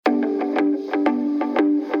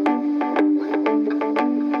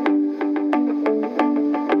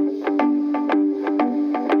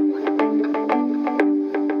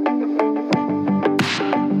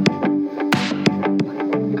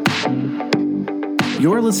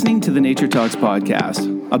You're listening to the Nature Talks podcast,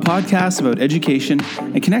 a podcast about education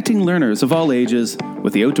and connecting learners of all ages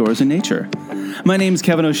with the outdoors and nature. My name is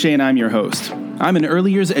Kevin O'Shea and I'm your host. I'm an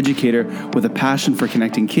early years educator with a passion for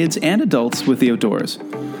connecting kids and adults with the outdoors.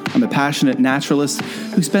 I'm a passionate naturalist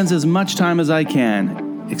who spends as much time as I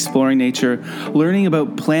can exploring nature, learning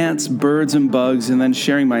about plants, birds, and bugs, and then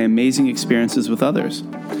sharing my amazing experiences with others.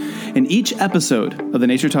 In each episode of the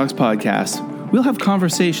Nature Talks podcast, we'll have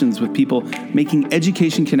conversations with people making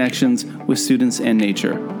education connections with students and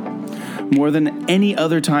nature. More than any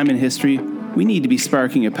other time in history, we need to be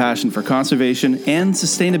sparking a passion for conservation and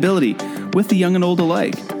sustainability with the young and old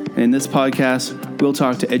alike. And in this podcast, we'll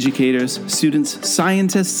talk to educators, students,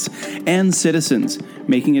 scientists, and citizens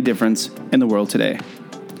making a difference in the world today.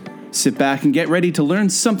 Sit back and get ready to learn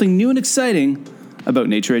something new and exciting about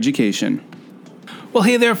nature education. Well,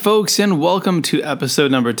 hey there, folks, and welcome to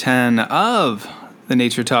episode number 10 of the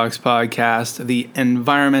Nature Talks podcast, the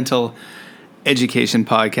environmental education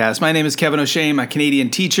podcast. My name is Kevin O'Shea. I'm a Canadian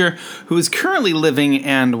teacher who is currently living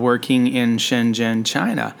and working in Shenzhen,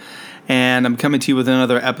 China. And I'm coming to you with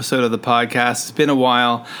another episode of the podcast. It's been a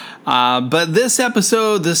while, but this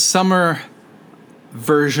episode, this summer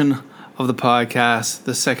version of the podcast,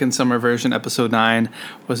 the second summer version, episode 9,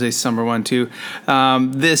 was a summer one too.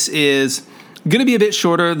 This is going to be a bit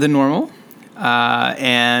shorter than normal,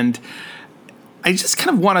 and I just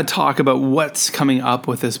kind of want to talk about what's coming up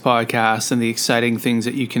with this podcast and the exciting things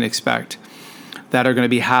that you can expect that are going to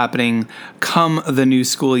be happening come the new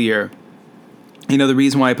school year. You know, the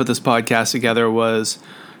reason why I put this podcast together was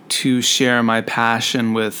to share my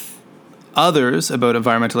passion with others about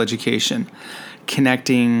environmental education,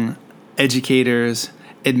 connecting educators,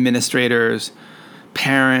 administrators,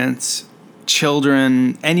 parents,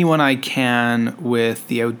 children, anyone I can with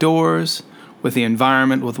the outdoors, with the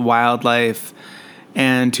environment, with wildlife,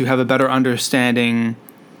 and to have a better understanding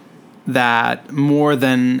that more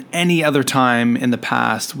than any other time in the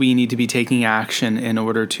past, we need to be taking action in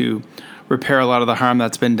order to repair a lot of the harm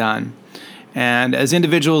that's been done. And as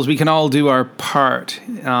individuals, we can all do our part.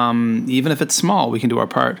 Even if it's small, we can do our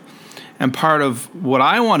part. And part of what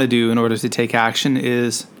I want to do in order to take action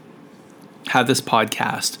is have this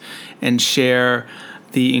podcast and share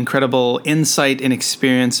the incredible insight and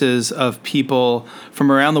experiences of people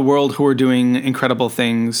from around the world who are doing incredible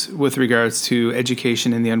things with regards to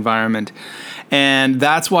education and the environment. And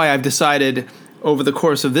that's why I've decided over the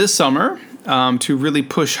course of this summer to really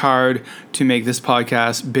push hard to make this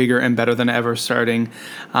podcast bigger and better than ever starting.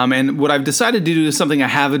 And what I've decided to do is something I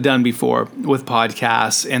haven't done before with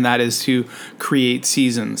podcasts, and that is to create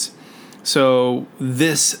seasons. So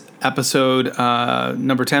this episode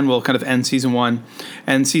number 10 will kind of end season 1,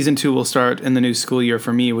 and season 2 will start in the new school year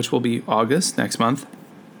for me, which will be August next month.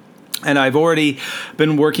 And I've already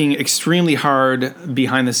been working extremely hard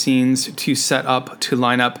behind the scenes to set up, to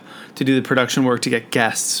line up, to do the production work, to get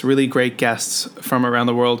guests, really great guests from around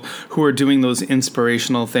the world who are doing those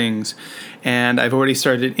inspirational things. And I've already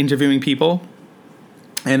started interviewing people.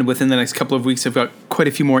 And within the next couple of weeks, I've got quite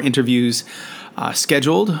a few more interviews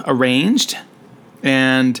scheduled, arranged.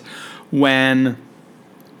 And when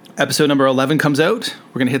episode number 11 comes out,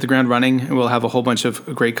 we're going to hit the ground running, and we'll have a whole bunch of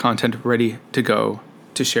great content ready to go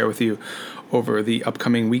to share with you over the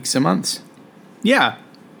upcoming weeks and months. Yeah.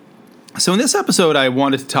 So in this episode, I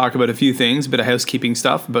wanted to talk about a few things, a bit of housekeeping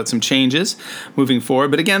stuff, about some changes moving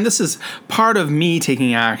forward. But again, this is part of me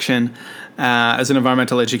taking action as an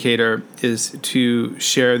environmental educator, is to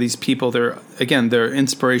share these people, their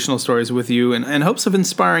inspirational stories with you in hopes of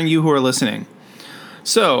inspiring you who are listening.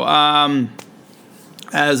 So,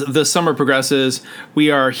 as the summer progresses, we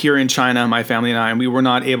are here in China, my family and I, and we were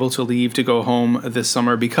not able to leave to go home this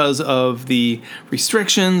summer because of the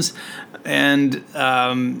restrictions and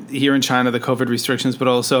here in China, the COVID restrictions, but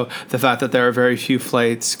also the fact that there are very few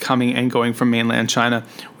flights coming and going from mainland China,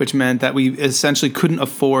 which meant that we essentially couldn't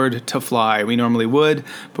afford to fly. We normally would,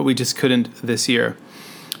 but we just couldn't this year.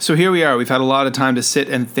 So here we are. We've had a lot of time to sit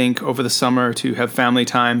and think over the summer, to have family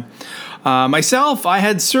time. Myself, I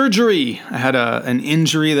had surgery. I had an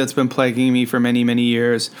injury that's been plaguing me for many, many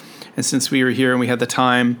years. And since we were here and we had the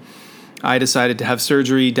time, I decided to have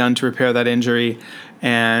surgery done to repair that injury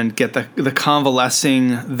and get the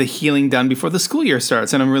convalescing, the healing done before the school year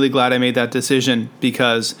starts. And I'm really glad I made that decision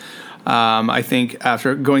because I think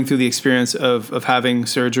after going through the experience of having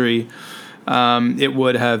surgery, it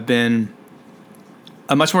would have been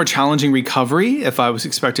a much more challenging recovery if I was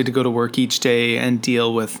expected to go to work each day and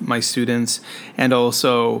deal with my students and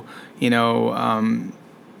also,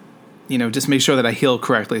 just make sure that I heal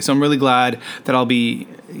correctly. So I'm really glad that I'll be,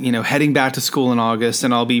 heading back to school in August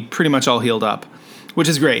and I'll be pretty much all healed up. which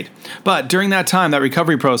is great. But during that time, that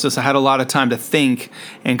recovery process, I had a lot of time to think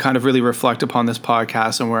and kind of really reflect upon this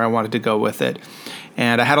podcast and where I wanted to go with it.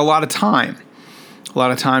 And I had a lot of time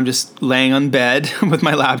just laying on bed with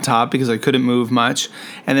my laptop because I couldn't move much,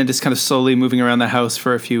 and then just kind of slowly moving around the house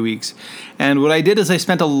for a few weeks. And what I did is I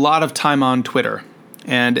spent a lot of time on Twitter.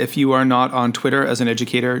 And if you are not on Twitter as an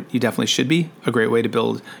educator, you definitely should be. A great way to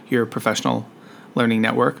build your professional learning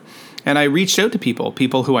network. And I reached out to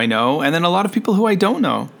people who I know, and then a lot of people who I don't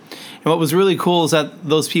know. And what was really cool is that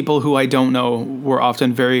those people who I don't know were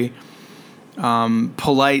often very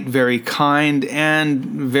polite, very kind, and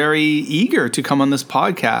very eager to come on this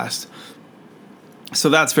podcast. So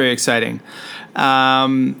that's very exciting.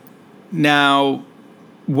 Now,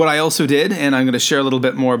 what I also did, and I'm going to share a little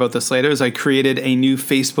bit more about this later, is I created a new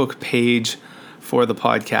Facebook page for the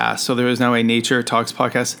podcast. So there is now a Nature Talks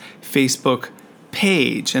Podcast Facebook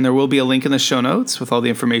page, and there will be a link in the show notes with all the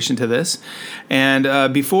information to this.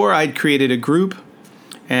 And before, I'd created a group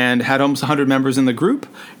and had almost 100 members in the group.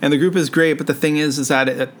 And the group is great, but the thing is that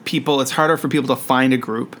it's harder for people to find a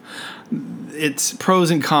group. It's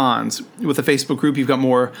pros and cons. With a Facebook group, you've got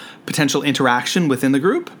more potential interaction within the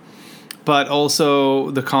group, but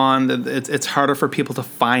also the con, it's harder for people to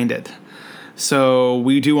find it. So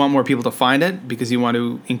we do want more people to find it because you want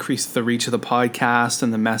to increase the reach of the podcast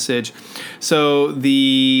and the message. So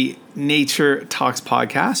the Nature Talks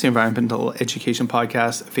Podcast, the Environmental Education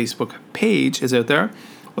Podcast Facebook page is out there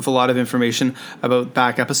with a lot of information about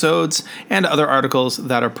back episodes and other articles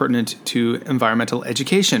that are pertinent to environmental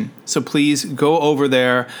education. So please go over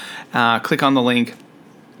there, click on the link,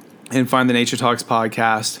 and find the Nature Talks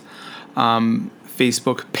Podcast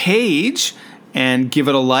Facebook page and give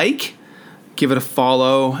it a like. Give it a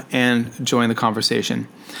follow and join the conversation.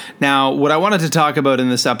 Now, what I wanted to talk about in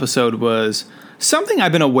this episode was something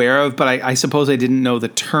I've been aware of, but I suppose I didn't know the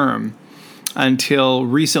term until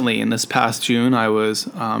recently. In this past June, I was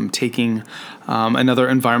taking another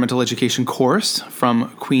environmental education course from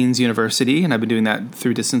Queen's University, and I've been doing that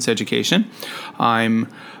through distance education. I'm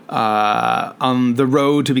on the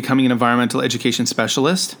road to becoming an environmental education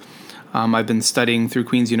specialist. I've been studying through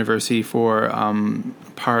Queen's University for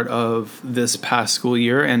part of this past school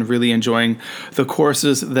year and really enjoying the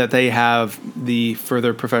courses that they have, the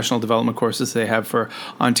further professional development courses they have for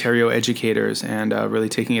Ontario educators, and really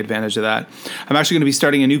taking advantage of that. I'm actually going to be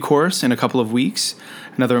starting a new course in a couple of weeks,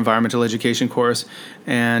 another environmental education course,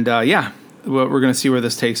 and we're going to see where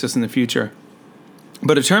this takes us in the future.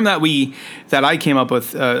 But a term that I came up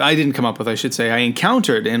with, I didn't come up with, I should say, I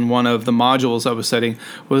encountered in one of the modules I was studying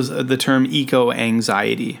was the term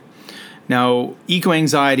eco-anxiety. Now,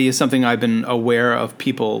 eco-anxiety is something I've been aware of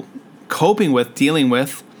people coping with, dealing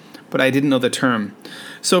with, but I didn't know the term.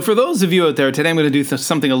 So for those of you out there, today I'm going to do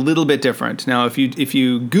something a little bit different. Now, if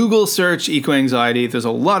you Google search eco-anxiety, there's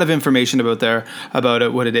a lot of information about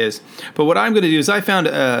it, what it is. But what I'm going to do is I found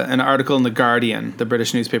an article in The Guardian, the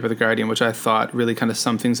British newspaper The Guardian, which I thought really kind of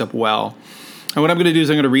summed things up well. And what I'm going to do is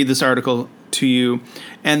I'm going to read this article to you,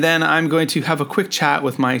 and then I'm going to have a quick chat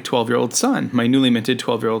with my 12-year-old son, my newly minted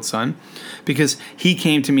 12-year-old son, because he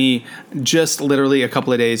came to me just literally a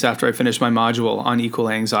couple of days after I finished my module on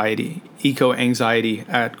eco-anxiety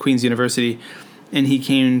at Queen's University, and he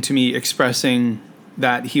came to me expressing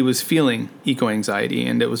that he was feeling eco-anxiety,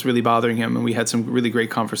 and it was really bothering him, and we had some really great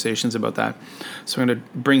conversations about that. So I'm going to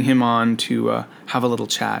bring him on to have a little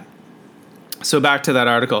chat. So back to that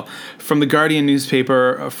article from the Guardian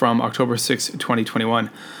newspaper from October 6,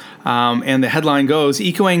 2021. And the headline goes,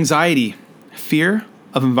 Eco-anxiety, fear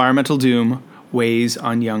of environmental doom weighs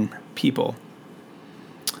on young people.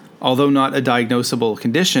 Although not a diagnosable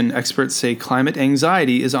condition, experts say climate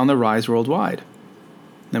anxiety is on the rise worldwide.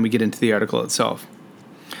 Then we get into the article itself.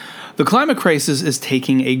 The climate crisis is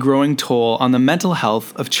taking a growing toll on the mental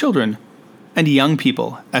health of children and young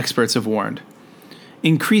people, experts have warned.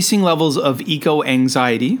 Increasing levels of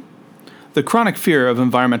eco-anxiety, the chronic fear of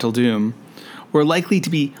environmental doom, were likely to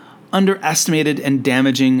be underestimated and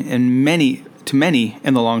damaging to many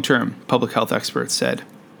in the long term, public health experts said.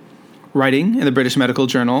 Writing in the British Medical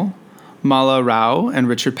Journal, Mala Rao and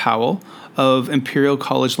Richard Powell of Imperial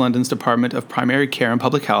College London's Department of Primary Care and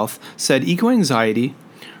Public Health said eco-anxiety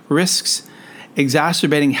risks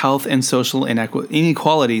exacerbating health and social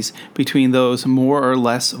inequalities between those more or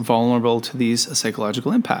less vulnerable to these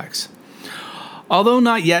psychological impacts. Although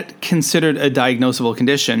not yet considered a diagnosable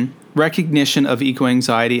condition, recognition of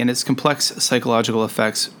eco-anxiety and its complex psychological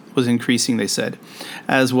effects was increasing, they said,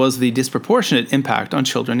 as was the disproportionate impact on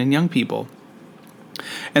children and young people.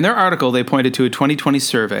 In their article, they pointed to a 2020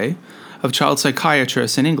 survey of child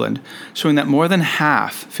psychiatrists in England, showing that more than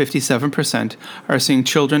half, 57%, are seeing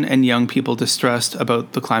children and young people distressed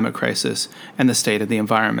about the climate crisis and the state of the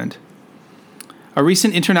environment. A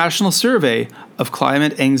recent international survey of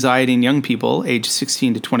climate anxiety in young people, aged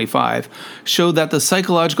 16 to 25, showed that the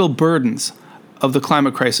psychological burdens of the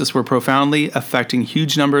climate crisis were profoundly affecting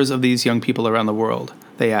huge numbers of these young people around the world,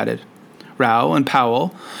 they added. Rao and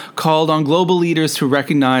Powell called on global leaders to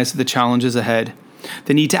recognize the challenges ahead,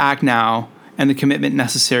 the need to act now, and the commitment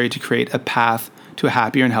necessary to create a path to a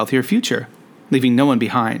happier and healthier future, leaving no one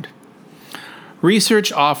behind.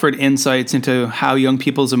 Research offered insights into how young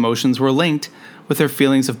people's emotions were linked with their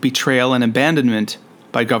feelings of betrayal and abandonment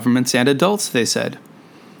by governments and adults, they said.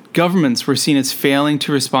 Governments were seen as failing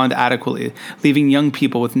to respond adequately, leaving young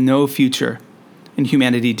people with no future and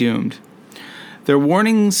humanity doomed. Their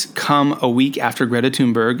warnings come a week after Greta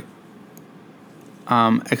Thunberg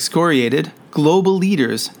excoriated global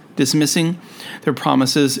leaders, dismissing their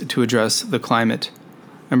promises to address the climate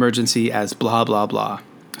emergency as blah, blah, blah.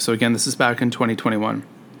 So again, this is back in 2021.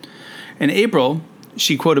 In April,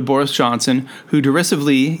 she quoted Boris Johnson, who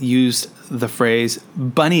derisively used the phrase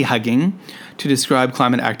bunny hugging to describe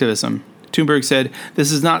climate activism. Thunberg said,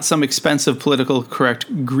 "This is not some expensive political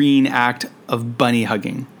correct green act of bunny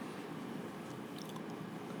hugging."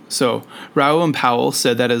 So, Rao and Powell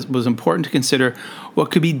said that it was important to consider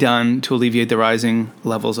what could be done to alleviate the rising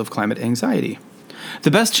levels of climate anxiety.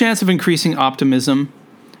 The best chance of increasing optimism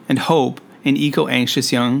and hope in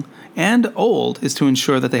eco-anxious young and old is to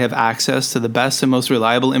ensure that they have access to the best and most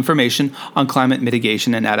reliable information on climate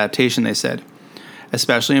mitigation and adaptation, they said.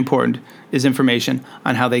 Especially important is information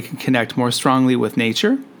on how they can connect more strongly with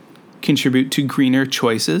nature, contribute to greener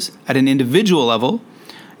choices at an individual level,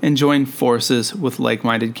 and join forces with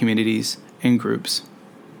like-minded communities and groups.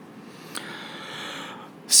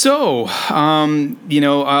 So,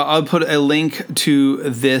 I'll put a link to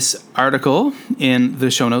this article in the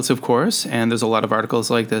show notes, of course, and there's a lot of articles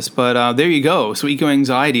like this. But there you go. So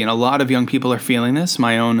eco-anxiety, and a lot of young people are feeling this.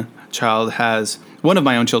 One of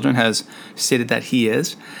my own children has stated that he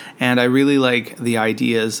is. And I really like the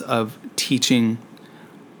ideas of teaching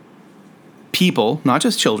people, not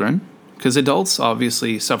just children, because adults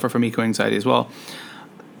obviously suffer from eco-anxiety as well,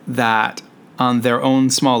 that on their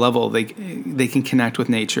own small level, they can connect with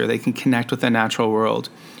nature, they can connect with the natural world,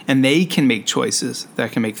 and they can make choices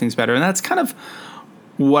that can make things better. And that's kind of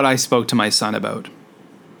what I spoke to my son about.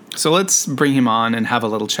 So let's bring him on and have a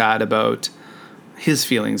little chat about his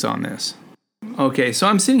feelings on this. Okay, so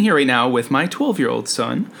I'm sitting here right now with my 12-year-old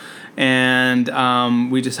son, and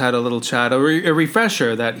we just had a little chat, a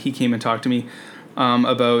refresher that he came and talked to me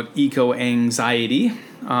about eco-anxiety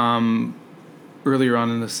earlier on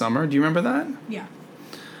in the summer. Do you remember that? Yeah.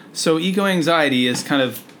 So eco-anxiety is kind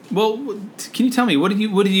of, well, can you tell me, what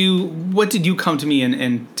did you come to me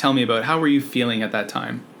and tell me about? How were you feeling at that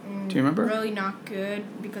time? Do you remember? Really not good,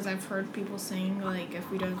 because I've heard people saying, like, if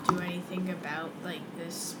we don't do anything about, like,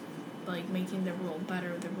 this, like, making the world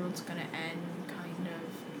better, the world's gonna end, kind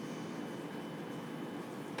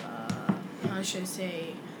of, how should I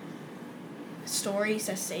say, stories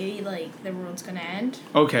that say, like, the world's gonna end.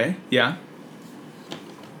 Okay, yeah.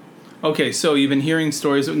 Okay, so you've been hearing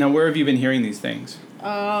stories. Now, where have you been hearing these things?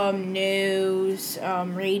 News,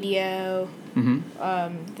 radio,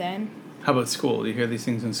 then. How about school? Do you hear these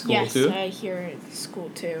things in school too? Yes, I hear it at school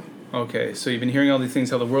too. Okay, so you've been hearing all these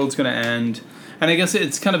things, how the world's going to end. And I guess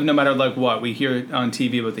it's kind of no matter like what. We hear on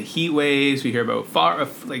TV about the heat waves. We hear about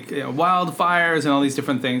wildfires and all these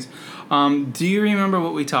different things. Do you remember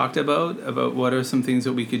what we talked about? About what are some things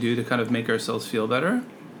that we could do to kind of make ourselves feel better?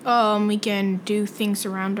 We can do things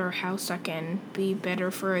around our house that can be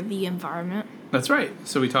better for the environment. That's right.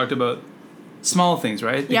 So we talked about small things,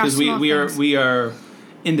 right? Because we are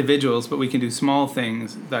individuals, but we can do small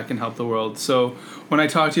things that can help the world. So when I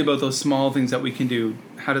talked to you about those small things that we can do,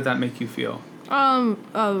 how did that make you feel?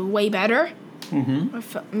 Way better. Mm-hmm.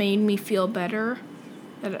 It made me feel better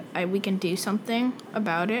that we can do something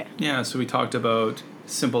about it. Yeah, so we talked about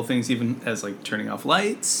simple things, even as like turning off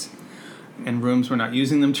lights in rooms we're not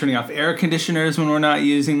using them, turning off air conditioners when we're not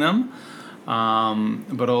using them.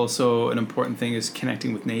 But also an important thing is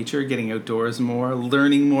connecting with nature, getting outdoors more,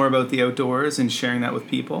 learning more about the outdoors and sharing that with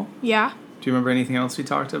people. Yeah. Do you remember anything else we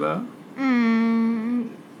talked about?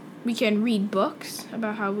 We can read books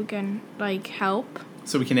about how we can, like, help.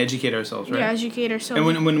 So we can educate ourselves, right? Yeah, educate ourselves.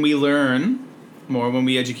 And when we learn more, when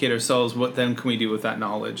we educate ourselves, what then can we do with that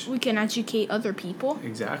knowledge? We can educate other people.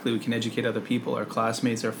 Exactly. We can educate other people, our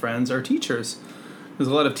classmates, our friends, our teachers. There's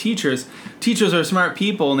a lot of teachers. Teachers are smart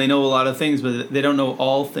people, and they know a lot of things, but they don't know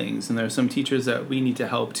all things. And there are some teachers that we need to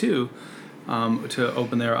help, too, to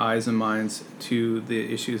open their eyes and minds to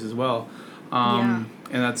the issues as well. Yeah.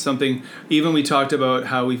 And that's something, even we talked about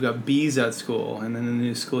how we've got bees at school, and then in the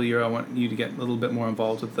new school year I want you to get a little bit more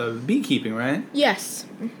involved with the beekeeping, right? Yes.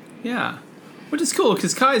 Yeah, which is cool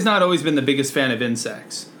because Kai's not always been the biggest fan of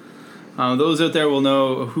insects. Those out there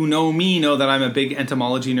who know me know that I'm a big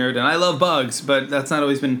entomology nerd and I love bugs, but that's not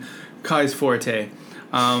always been Kai's forte.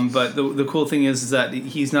 But the cool thing is that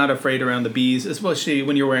he's not afraid around the bees, especially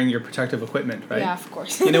when you're wearing your protective equipment, right? Yeah, of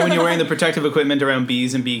course. When you're wearing the protective equipment around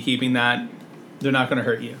bees and beekeeping, that they're not going to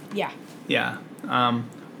hurt you. Yeah. Yeah.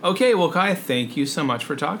 Okay, well, Kai, thank you so much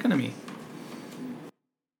for talking to me.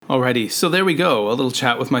 Alrighty, so there we go. A little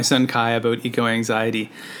chat with my son Kai about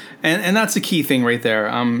eco-anxiety. And that's the key thing right there.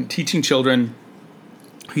 Teaching children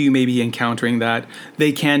who you may be encountering that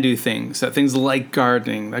they can do things like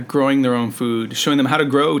gardening, that growing their own food, showing them how to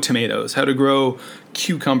grow tomatoes, how to grow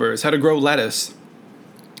cucumbers, how to grow lettuce.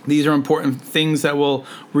 These are important things that will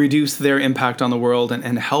reduce their impact on the world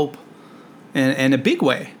and help in a big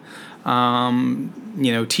way.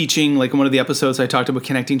 Teaching, like in one of the episodes I talked about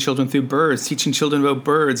connecting children through birds, teaching children about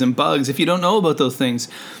birds and bugs. If you don't know about those things,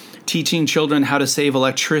 teaching children how to save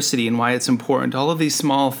electricity and why it's important, all of these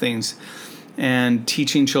small things, and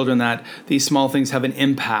teaching children that these small things have an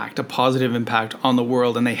impact, a positive impact on the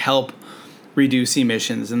world, and they help reduce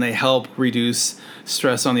emissions and they help reduce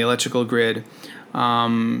stress on the electrical grid.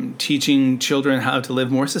 Teaching children how to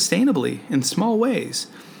live more sustainably in small ways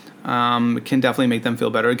can definitely make them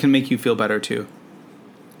feel better. It can make you feel better too.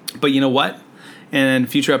 But you know what? In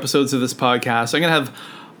future episodes of this podcast, I'm going to have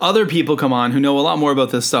other people come on who know a lot more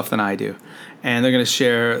about this stuff than I do. And they're going to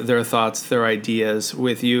share their thoughts, their ideas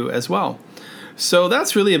with you as well. So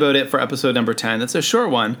that's really about it for episode number 10. It's a short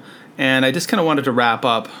one. And I just kind of wanted to wrap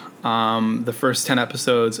up the first 10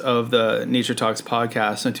 episodes of the Nature Talks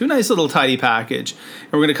podcast into a nice little tidy package.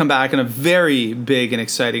 And we're going to come back in a very big and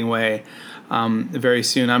exciting way very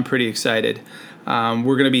soon. I'm pretty excited.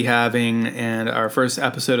 We're going to be having, and our first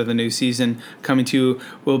episode of the new season coming to you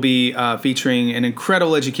will be featuring an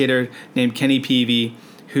incredible educator named Kenny Peavy,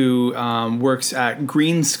 who works at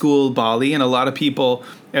Green School Bali, and a lot of people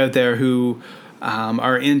out there who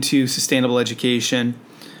are into sustainable education,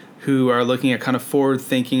 who are looking at kind of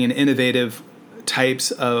forward-thinking and innovative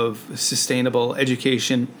types of sustainable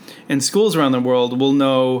education in schools around the world will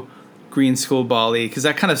know Green School Bali, because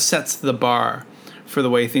that kind of sets the bar for the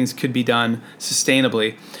way things could be done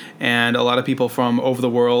sustainably. And a lot of people from over the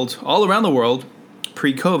world, all around the world,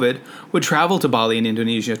 pre-COVID, would travel to Bali in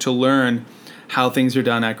Indonesia to learn how things are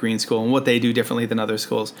done at Green School and what they do differently than other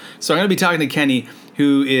schools. So I'm going to be talking to Kenny,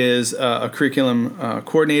 who is a curriculum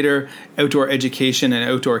coordinator, outdoor education and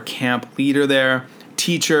outdoor camp leader there,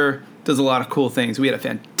 teacher, does a lot of cool things. We had a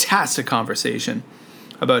fantastic conversation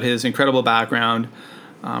about his incredible background,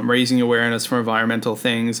 raising awareness for environmental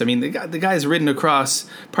things. I mean, the guy's ridden across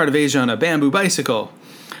part of Asia on a bamboo bicycle.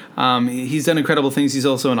 He's done incredible things. He's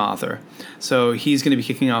also an author. So he's going to be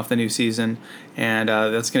kicking off the new season, and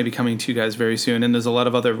that's going to be coming to you guys very soon. And there's a lot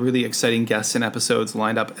of other really exciting guests and episodes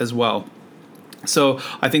lined up as well. So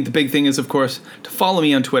I think the big thing is, of course, to follow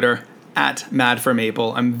me on Twitter at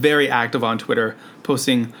MadForMaple. I'm very active on Twitter,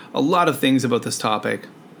 posting a lot of things about this topic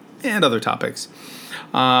and other topics.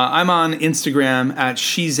 I'm on Instagram at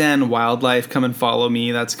Shizen Wildlife. Come and follow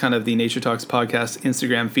me. That's kind of the Nature Talks podcast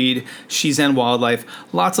Instagram feed. Shizen Wildlife.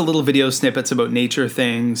 Lots of little video snippets about nature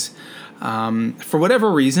things. For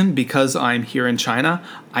whatever reason, because I'm here in China,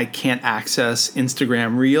 I can't access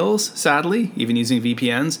Instagram Reels, sadly, even using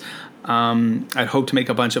VPNs. I'd hope to make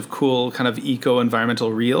a bunch of cool kind of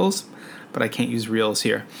eco-environmental Reels, but I can't use Reels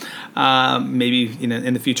here. Maybe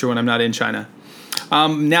in the future when I'm not in China.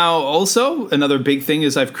 Now, also, another big thing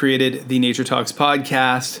is I've created the Nature Talks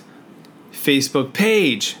podcast Facebook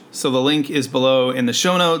page. So the link is below in the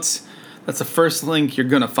show notes. That's the first link you're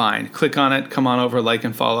going to find. Click on it. Come on over, like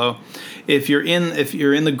and follow. If you're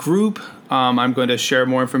in the group, I'm going to share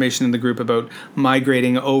more information in the group about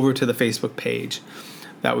migrating over to the Facebook page.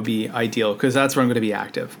 That would be ideal because that's where I'm going to be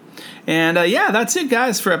active. And that's it,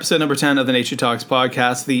 guys, for episode number 10 of the Nature Talks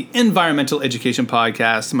podcast, the environmental education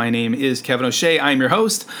podcast. My name is Kevin O'Shea. I'm your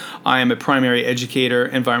host. I am a primary educator,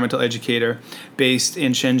 environmental educator based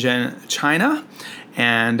in Shenzhen, China.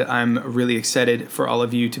 And I'm really excited for all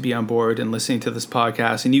of you to be on board and listening to this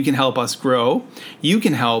podcast. And you can help us grow. You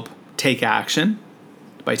can help take action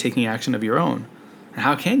by taking action of your own. And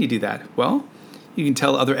how can you do that? Well, you can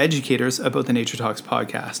tell other educators about the Nature Talks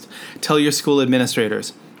podcast. Tell your school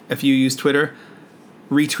administrators. If you use Twitter,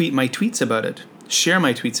 retweet my tweets about it. Share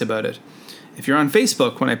my tweets about it. If you're on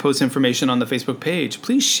Facebook, when I post information on the Facebook page,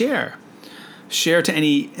 please share. Share to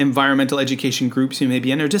any environmental education groups you may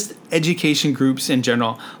be in, or just education groups in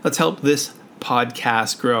general. Let's help this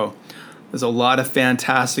podcast grow. There's a lot of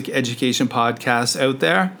fantastic education podcasts out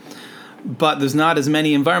there, but there's not as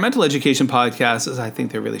many environmental education podcasts as I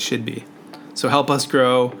think there really should be. So help us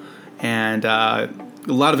grow, and a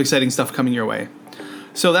lot of exciting stuff coming your way.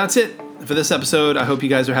 So that's it for this episode. I hope you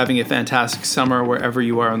guys are having a fantastic summer wherever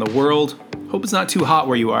you are in the world. Hope it's not too hot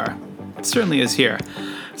where you are. It certainly is here.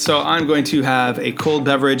 So I'm going to have a cold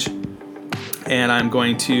beverage, and I'm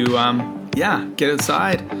going to, get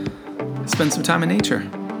outside, spend some time in nature.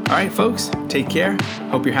 All right, folks, take care.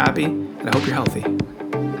 Hope you're happy, and I hope you're healthy.